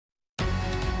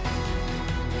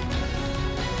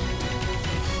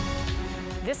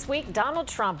This week, Donald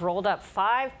Trump rolled up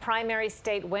 5 primary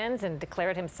state wins and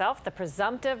declared himself the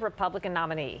presumptive Republican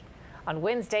nominee. On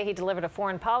Wednesday, he delivered a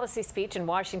foreign policy speech in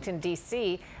Washington,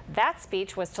 D.C. That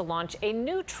speech was to launch a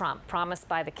new Trump promised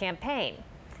by the campaign.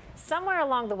 Somewhere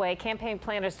along the way, campaign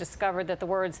planners discovered that the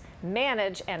words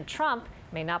manage and Trump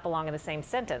may not belong in the same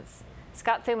sentence.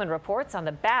 Scott Thuman reports on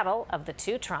the battle of the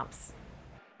two Trumps.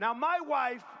 Now, my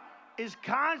wife is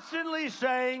constantly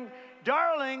saying,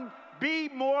 darling, be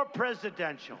more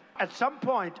presidential. At some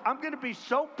point, I'm going to be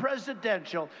so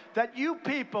presidential that you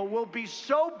people will be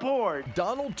so bored.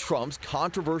 Donald Trump's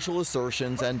controversial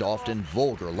assertions and often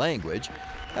vulgar language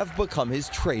have become his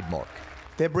trademark.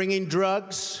 They're bringing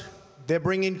drugs, they're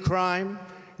bringing crime,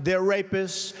 they're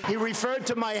rapists. He referred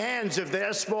to my hands. If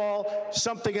they're small,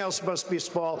 something else must be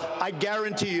small. I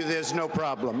guarantee you there's no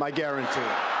problem. I guarantee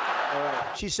it. All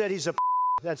right. She said he's a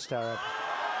That's terrible.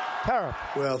 Terrible.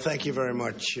 Well, thank you very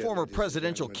much. Former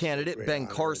presidential candidate Ben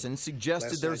Carson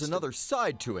suggested there's another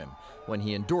side to him when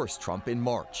he endorsed Trump in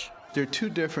March. There are two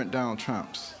different Donald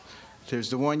Trumps. There's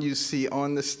the one you see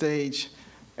on the stage,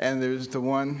 and there's the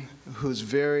one who's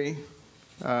very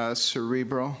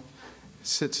cerebral,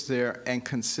 sits there and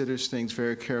considers things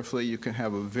very carefully. You can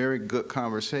have a very good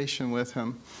conversation with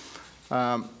him.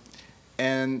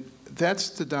 And that's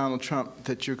the Donald Trump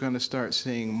that you're going to start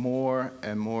seeing more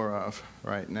and more of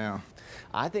right now.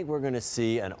 I think we're going to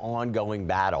see an ongoing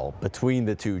battle between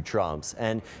the two Trumps,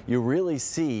 and you really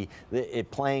see it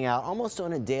playing out almost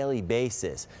on a daily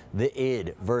basis, the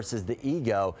id versus the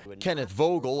ego. Kenneth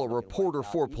Vogel, a reporter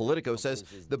for Politico, says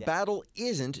the battle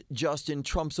isn't just in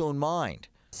Trump's own mind.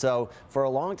 So for a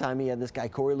long time, he had this guy,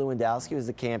 Corey Lewandowski, who was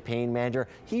the campaign manager.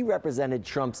 He represented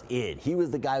Trump's id. He was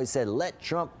the guy who said, let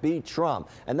Trump be Trump.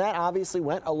 And that obviously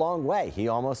went a long way. He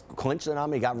almost clinched the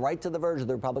nomination, got right to the verge of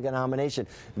the Republican nomination.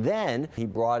 Then he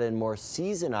brought in more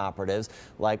seasoned operatives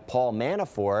like Paul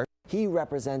Manafort. He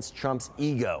represents Trump's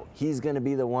ego. He's going to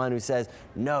be the one who says,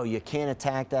 no, you can't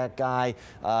attack that guy.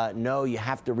 No, you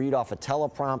have to read off a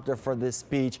teleprompter for this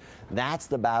speech. That's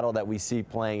the battle that we see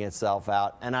playing itself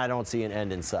out, and I don't see an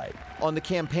end in sight. On the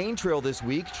campaign trail this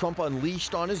week, Trump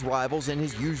unleashed on his rivals in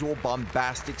his usual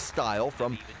bombastic style,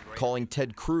 from calling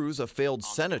Ted Cruz a failed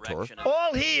senator.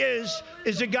 All he is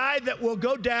a guy that will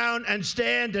go down and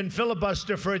stand and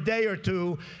filibuster for a day or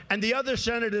two, and the other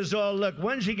senators all, look,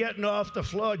 when's he getting off the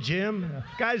floor, Jim?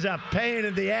 Guy's a pain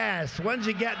in the ass. When's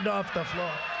he getting off the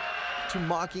floor? To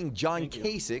mocking John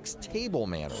Kasich's table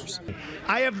manners.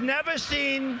 I have never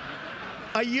seen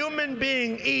a human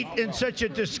being eat in such a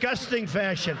disgusting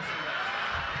fashion.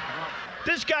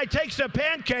 This guy takes a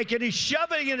pancake and he's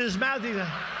shoving it in his mouth.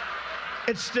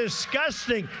 It's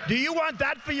disgusting. Do you want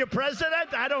that for your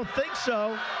president? I don't think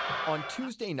so. On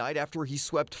Tuesday night, after he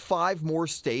swept 5 more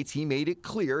states, he made it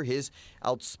clear his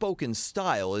outspoken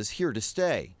style is here to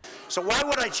stay. So why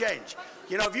would I change?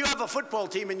 You know, if you have a football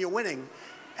team and you're winning,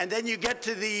 and then you get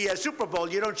to the Super Bowl,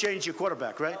 you don't change your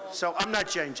quarterback, right? So I'm not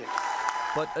changing.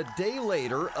 But a day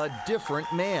later, a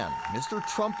different man. Mr.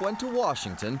 Trump went to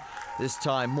Washington, this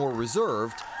time more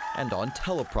reserved and on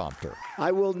teleprompter.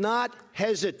 I will not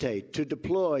hesitate to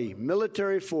deploy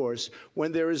military force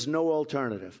when there is no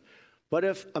alternative. But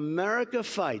if America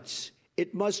fights,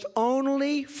 it must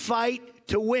only fight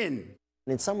to win.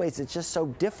 In some ways, it's just so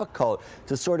difficult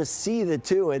to sort of see the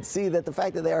two and see that the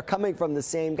fact that they are coming from the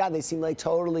same guy, they seem like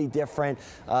totally different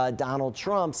Donald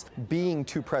Trumps. Being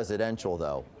too presidential,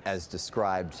 though, as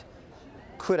described,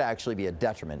 could actually be a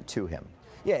detriment to him.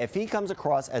 Yeah, if he comes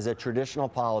across as a traditional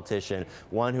politician,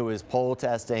 one who is poll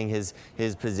testing his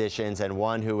positions and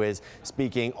one who is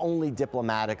speaking only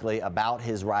diplomatically about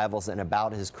his rivals and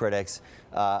about his critics,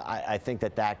 I think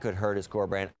that could hurt his core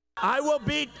brand. I will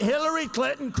beat Hillary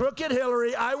Clinton, crooked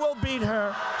Hillary. I will beat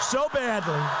her so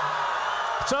badly,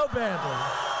 so badly.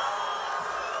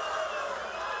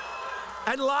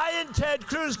 And lying Ted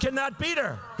Cruz cannot beat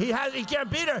her. He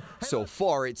can't beat her. So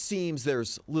far, it seems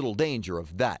there's little danger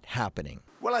of that happening.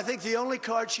 Well, I think the only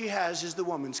card she has is the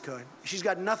woman's card. She's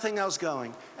got nothing else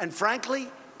going. And frankly,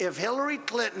 if Hillary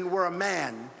Clinton were a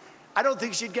man, I don't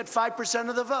think she'd get 5%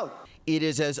 of the vote. It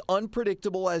is as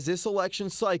unpredictable as this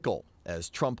election cycle, as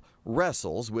Trump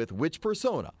wrestles with which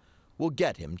persona will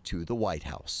get him to the White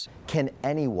House. Can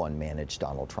anyone manage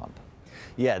Donald Trump?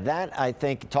 Yeah, that, I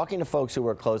think, talking to folks who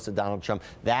are close to Donald Trump,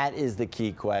 that is the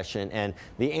key question. And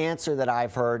the answer that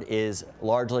I've heard is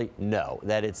largely no,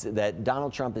 that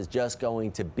Donald Trump is just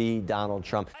going to be Donald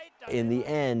Trump. In the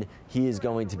end, he is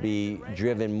going to be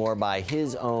driven more by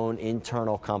his own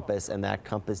internal compass, and that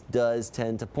compass does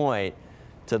tend to point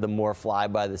to the more fly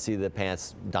by the seat of the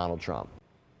pants Donald Trump.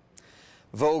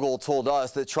 Vogel told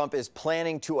us that Trump is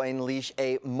planning to unleash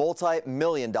a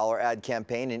multi-million-dollar ad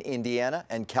campaign in Indiana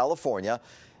and California,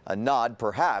 a nod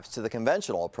perhaps to the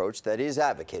conventional approach that is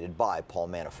advocated by Paul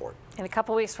Manafort. In a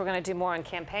couple weeks, we're going to do more on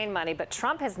campaign money, but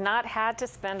Trump has not had to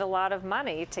spend a lot of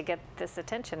money to get this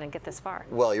attention and get this far.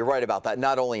 Well, you're right about that,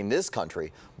 not only in this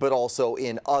country, but also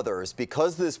in others,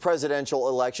 because this presidential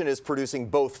election is producing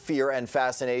both fear and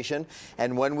fascination.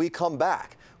 And when we come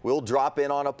back, we'll drop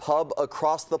in on a pub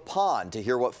across the pond to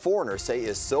hear what foreigners say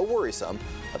is so worrisome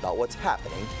about what's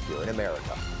happening here in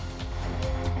America.